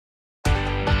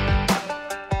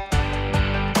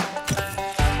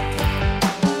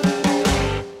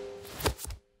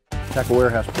Tackle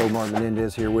Warehouse Pro Martin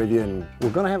Menendez here with you, and we're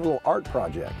going to have a little art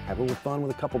project. Have a little fun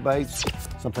with a couple baits.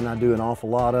 Something I do an awful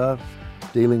lot of,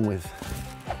 dealing with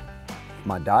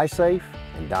my dye safe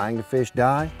and Dyeing2Fish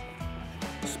dye.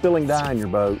 Spilling dye in your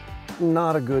boat,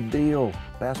 not a good deal.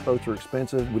 Bass boats are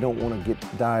expensive. We don't want to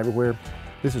get dye everywhere.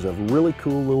 This is a really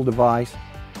cool little device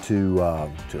to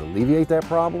alleviate that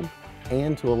problem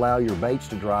and to allow your baits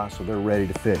to dry so they're ready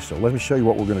to fish. So let me show you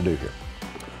what we're going to do here.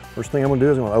 First thing I'm going to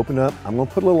do is I'm going to open up. I'm going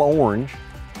to put a little orange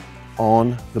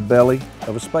on the belly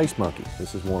of a space monkey.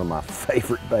 This is one of my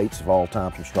favorite baits of all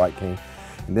time from Strike King.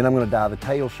 And then I'm going to dye the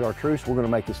tail chartreuse. We're going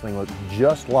to make this thing look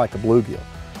just like a bluegill.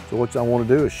 So what I want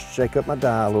to do is shake up my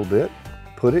dye a little bit,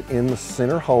 put it in the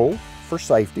center hole for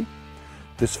safety.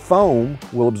 This foam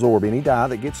will absorb any dye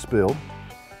that gets spilled.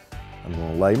 I'm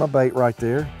going to lay my bait right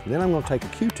there. Then I'm going to take a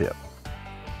Q-tip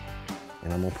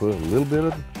and I'm going to put a little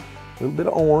bit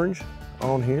of orange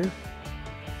on here.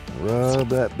 Rub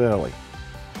that belly.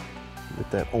 Get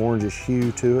that orangish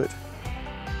hue to it.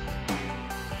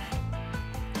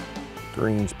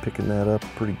 Green's picking that up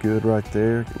pretty good right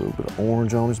there. Get a little bit of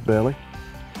orange on his belly.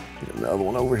 Get another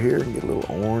one over here and get a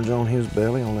little orange on his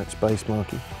belly on that space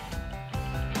monkey.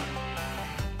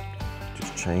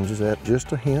 Just changes that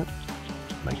just a hint.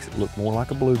 Makes it look more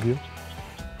like a bluegill.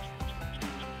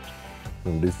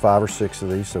 We're gonna do 5 or 6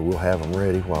 of these so we'll have them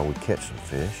ready while we catch some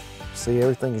fish. See,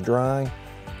 everything's drying.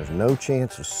 There's no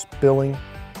chance of spilling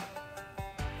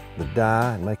the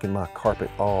dye and making my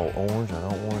carpet all orange. I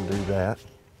don't want to do that.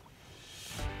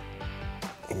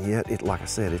 And yet, like I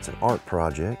said, it's an art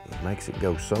project. It makes it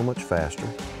go so much faster.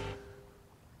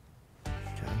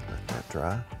 Okay, let that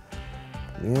dry.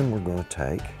 Then we're going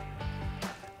to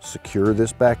secure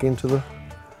this back into the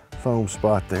foam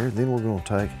spot there. Then we're going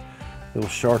to take a little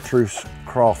chartreuse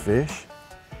crawfish,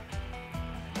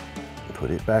 put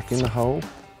it back in the hole.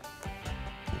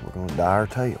 And we're going to dye our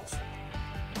tails.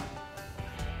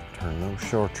 Turn those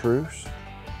chartreuse.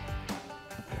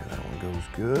 There, that one goes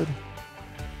good.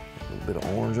 A little bit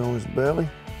of orange on his belly.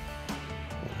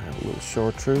 We'll have a little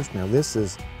chartreuse. Now this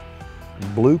is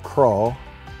blue craw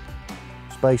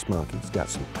space monkey. It's got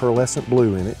some pearlescent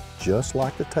blue in it, just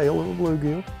like the tail of a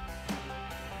bluegill.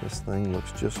 This thing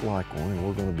looks just like one, and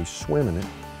we're going to be swimming it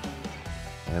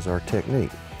as our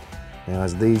technique. Now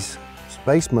as these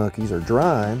space monkeys are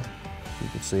drying, you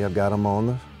can see I've got them on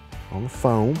the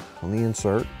foam, on the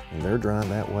insert, and they're drying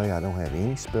that way. I don't have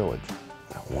any spillage.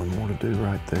 Got one more to do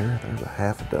right there. There's a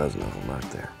half a dozen of them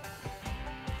right there.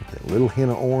 Get that little hint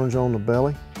of orange on the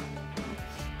belly.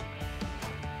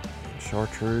 And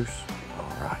chartreuse.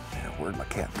 All right, now where'd my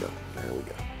cap go? There we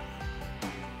go.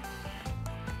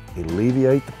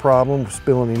 Alleviate the problem of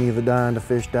spilling any of the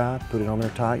Dyeing2Fish dye. Put it on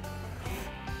there tight.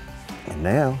 And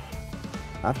now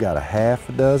I've got a half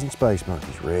a dozen space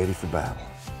monkeys ready for battle.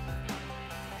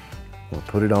 I'm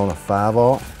gonna put it on a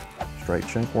 5/0 straight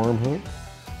shank worm hook,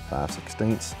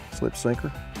 5/16 slip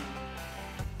sinker.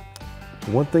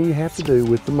 One thing you have to do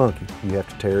with the monkey, you have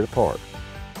to tear it apart.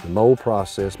 The mold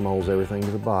process molds everything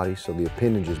to the body so the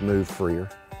appendages move freer.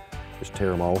 Just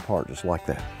tear them all apart just like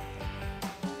that.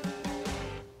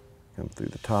 Come through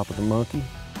the top of the monkey,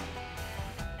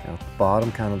 out the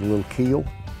bottom, kind of the little keel.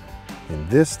 And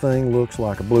this thing looks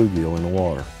like a bluegill in the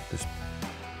water. This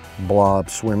blob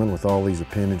swimming with all these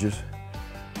appendages.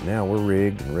 Now we're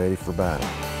rigged and ready for battle.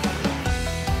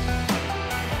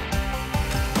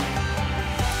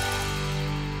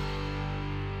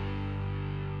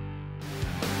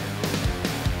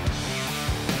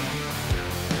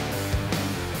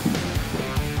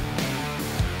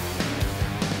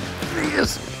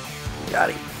 Yes,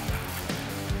 got him.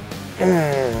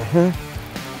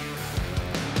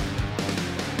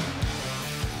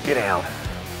 Get out.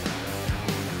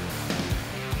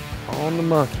 On the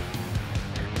monkey.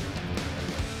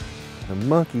 The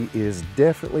monkey is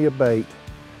definitely a bait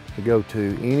to go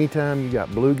to anytime you got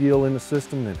bluegill in the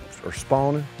system that are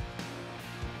spawning,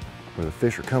 where the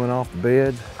fish are coming off the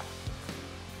beds.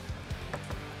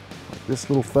 Like this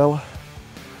little fella,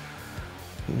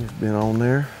 he's been on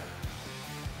there.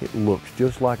 It looks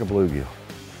just like a bluegill.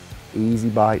 Easy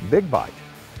bite, big bite.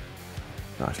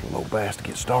 Nice little old bass to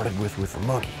get started with the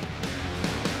monkey.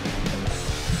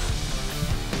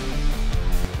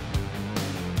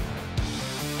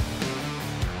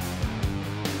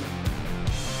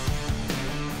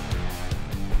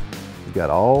 You've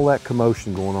got all that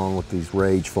commotion going on with these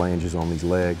rage flanges on these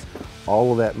legs,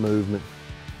 all of that movement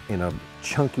in a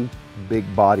chunky,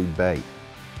 big-bodied bait.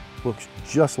 Looks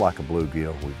just like a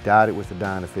bluegill. We've dyed it with the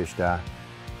Dyeing2Fish dye,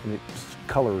 and it's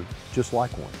colored just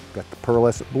like one. Got the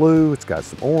pearlescent blue, it's got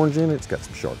some orange in it, it's got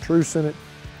some chartreuse in it.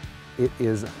 It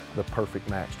is the perfect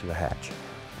match to the hatch.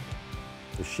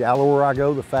 The shallower I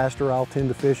go, the faster I'll tend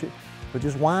to fish it, but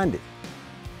just wind it.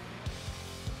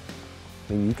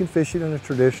 I mean, you can fish it in a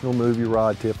traditional movie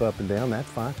rod tip up and down, that's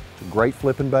fine. It's a great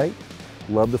flipping bait.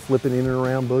 Love to flip it in and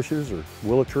around bushes or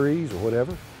willow trees or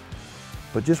whatever,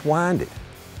 but just wind it.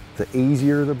 The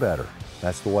easier, the better.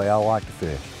 That's the way I like to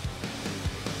fish.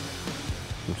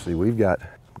 You see, we've got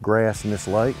grass in this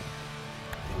lake,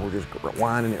 and we're just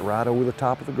winding it right over the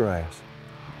top of the grass.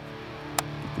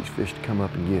 Get these fish to come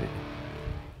up and get it.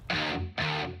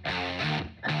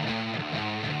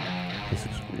 This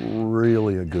is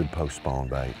really a good post spawn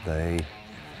bait. They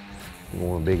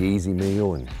want a big easy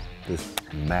meal, and this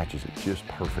matches it just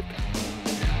perfect.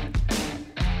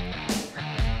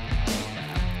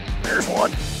 There's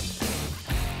one.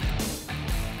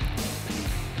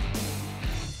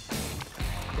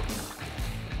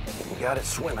 We got it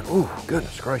swimming. Ooh,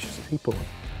 goodness gracious, is he pulling?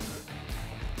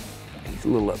 He's a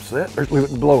little upset. Look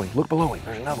below him, look below him.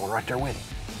 There's another one right there with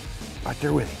him. Right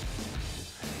there with him.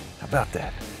 How about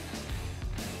that?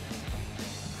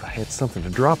 If I had something to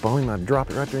drop on him, I'd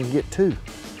drop it right there and get two.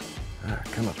 All right,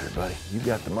 come up here, buddy. You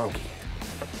got the monkey.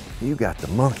 You got the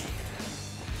monkey.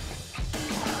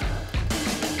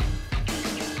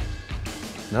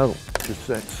 Another one, just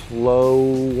that slow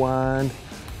wind.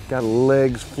 Got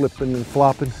legs flipping and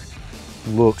flopping.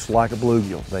 Looks like a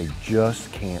bluegill. They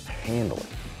just can't handle it.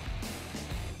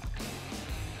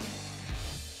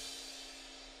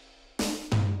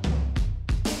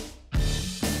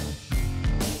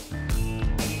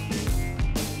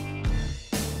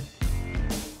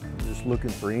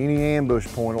 Looking for any ambush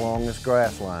point along this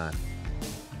grass line.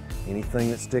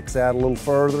 Anything that sticks out a little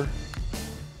further.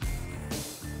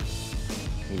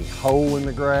 Any hole in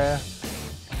the grass.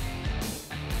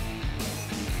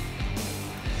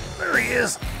 There he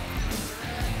is.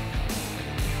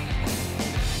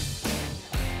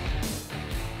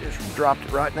 Just dropped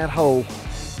it right in that hole.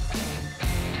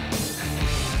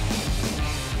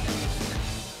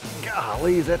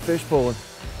 Golly, is that fish pulling?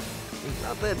 He's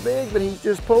not that big, but he's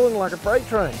just pulling like a freight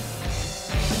train.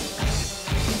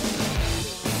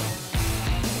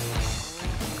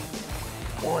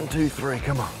 One, two, three,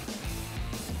 come on.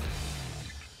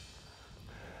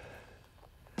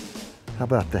 How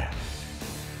about that?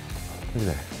 Look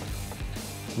at that.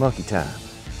 Monkey time.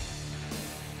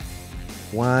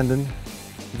 Winding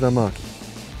the monkey.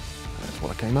 That's what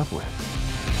I came up with.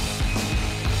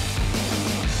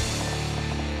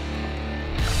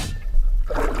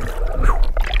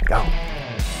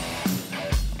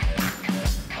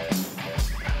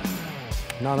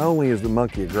 Not only is the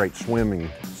monkey a great swimming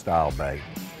style bait,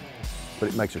 but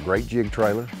it makes a great jig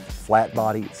trailer, flat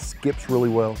body, it skips really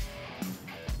well.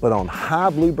 But on high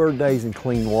bluebird days in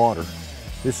clean water,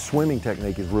 this swimming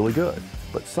technique is really good.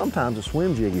 But sometimes a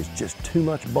swim jig is just too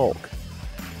much bulk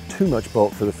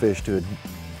for the fish to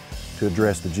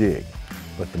address the jig.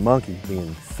 But the monkey,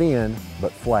 being thin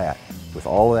but flat, with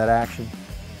all of that action,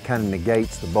 kind of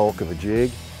negates the bulk of a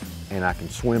jig, and I can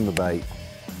swim the bait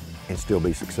and still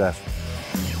be successful.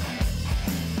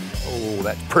 Oh,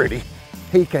 that's pretty.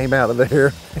 He came out of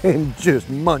there and just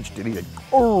munched it. He said,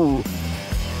 oh.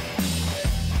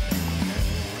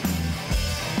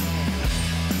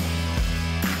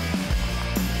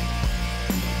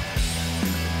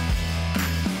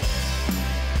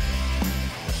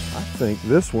 I think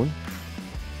this one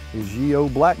is Ye-O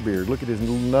Blackbeard. Look at his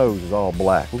little nose is all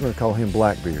black. We're gonna call him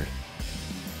Blackbeard.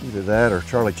 Either that or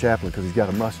Charlie Chaplin because he's got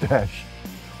a mustache.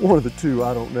 One of the two,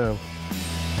 I don't know.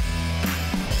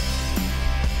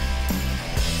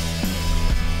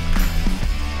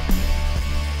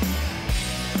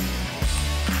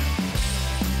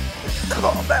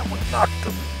 Oh, that one knocked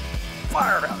the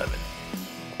fire out of it.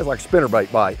 It's like a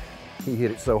spinnerbait bite. He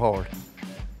hit it so hard.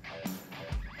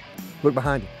 Look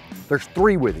behind you. There's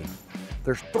three with him.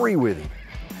 There's three with him.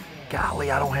 Golly,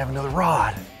 I don't have another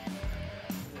rod.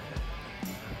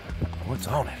 What's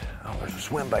on it? Oh, there's a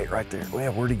swim bait right there.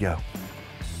 Well, where'd he go?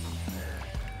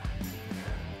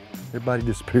 Everybody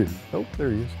disappeared. Oh,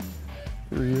 there he is.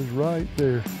 There he is right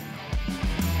there.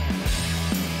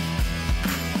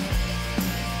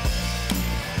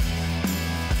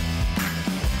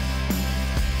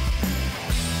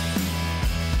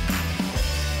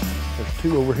 There's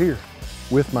two over here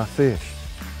with my fish.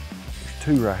 There's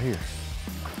two right here.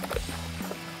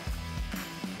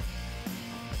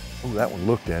 Oh, that one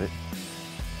looked at it.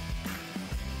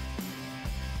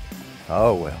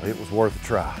 Oh, well, it was worth a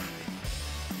try.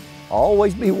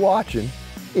 Always be watching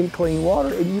in clean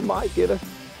water and you might get a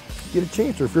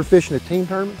chance. Or if you're fishing a team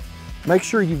tournament, make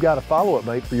sure you've got a follow-up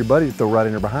bait for your buddy to throw right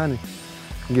in there behind him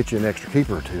and get you an extra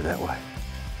keeper or two that way.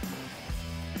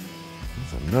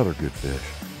 That's another good fish.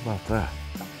 How about that?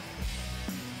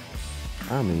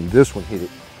 I mean, this one hit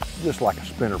it just like a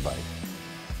spinnerbait.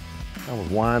 I was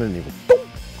whining and he was, boom!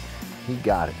 He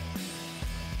got it.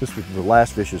 This was the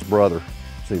last fish's brother.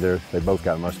 See there, they both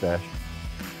got a mustache.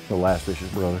 The last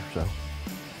fish's brother, so.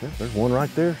 Yeah, there's one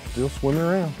right there, still swimming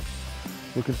around,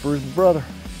 looking for his brother.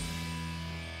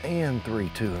 And 3,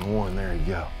 2, and 1, there you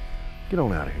go. Get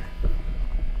on out of here.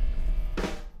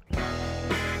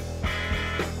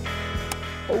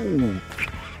 Oh,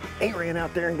 he ran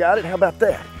out there and got it. How about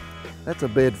that? That's a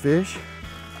bed fish.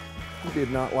 He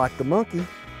did not like the monkey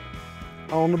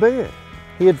on the bed.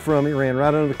 Hid from him, ran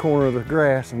right under the corner of the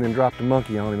grass and then dropped the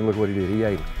monkey on him, and look what he did, he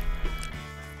ate it.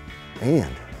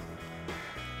 And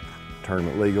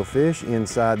tournament legal fish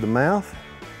inside the mouth.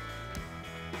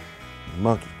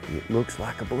 Monkey, it looks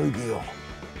like a bluegill.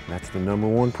 That's the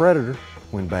 #1 predator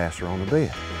when bass are on the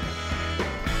bed.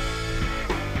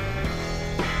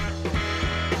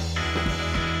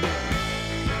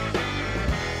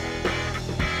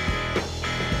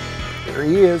 There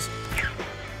he is.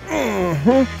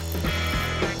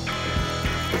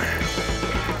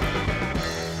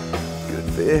 Good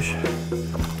fish.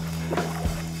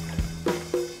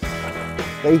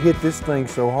 They hit this thing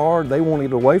so hard, they won't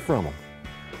get away from them.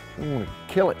 They want to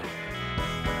kill it.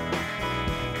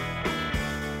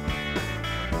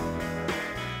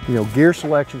 You know, gear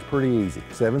selection's pretty easy.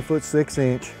 7'6"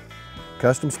 6"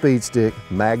 custom speed stick,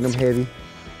 Magnum heavy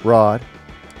rod.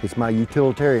 It's my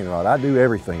utilitarian rod. I do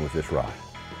everything with this rod.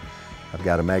 I've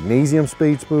got a magnesium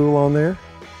speed spool on there,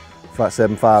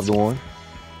 7.5 to 1,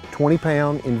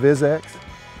 20-pound InvisX,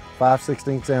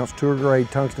 5/16 ounce tour grade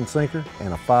tungsten sinker,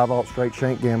 and a 5/0 straight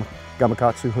shank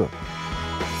gamakatsu hook.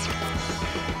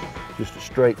 Just a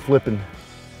straight flipping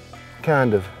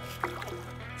kind of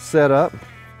setup,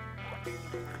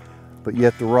 but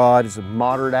yet the rod is a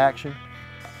moderate action,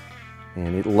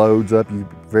 and it loads up. You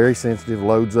very sensitive,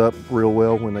 loads up real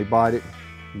well when they bite it.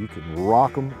 You can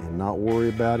rock them and not worry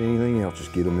about anything else.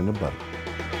 Just get them in the boat.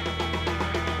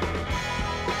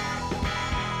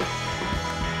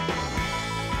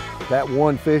 That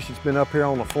one fish that's been up here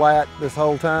on the flat this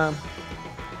whole time,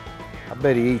 I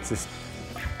bet he eats this.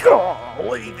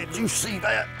 Golly, did you see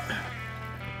that?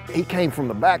 He came from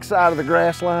the back side of the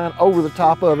grass line over the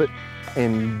top of it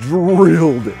and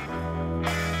drilled it.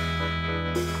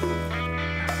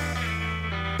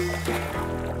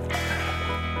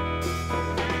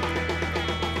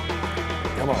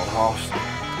 Come on, Hoss.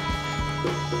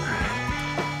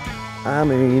 I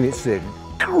mean, it's a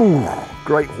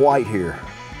great white here.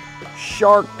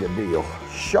 Sharked the deal,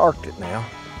 sharked it now.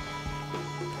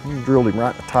 He drilled him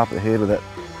right in the top of the head with that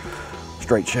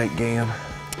straight shank gam.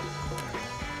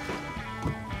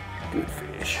 Good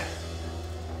fish.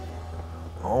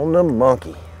 On the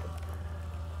monkey.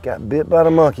 Got bit by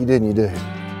the monkey, didn't you, dude?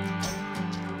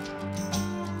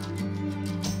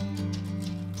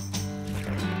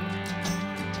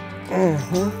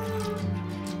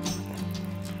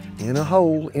 In a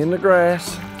hole in the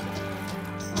grass.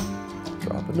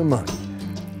 Dropping the monkey.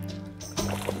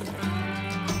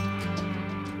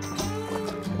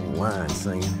 Line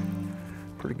singing.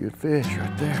 Pretty good fish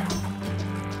right there.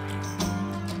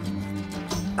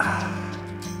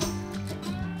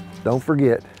 Don't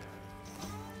forget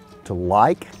to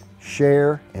like,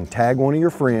 share, and tag one of your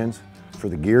friends for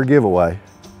the gear giveaway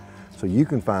so you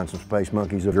can find some space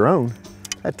monkeys of your own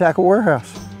at Tackle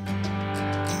Warehouse.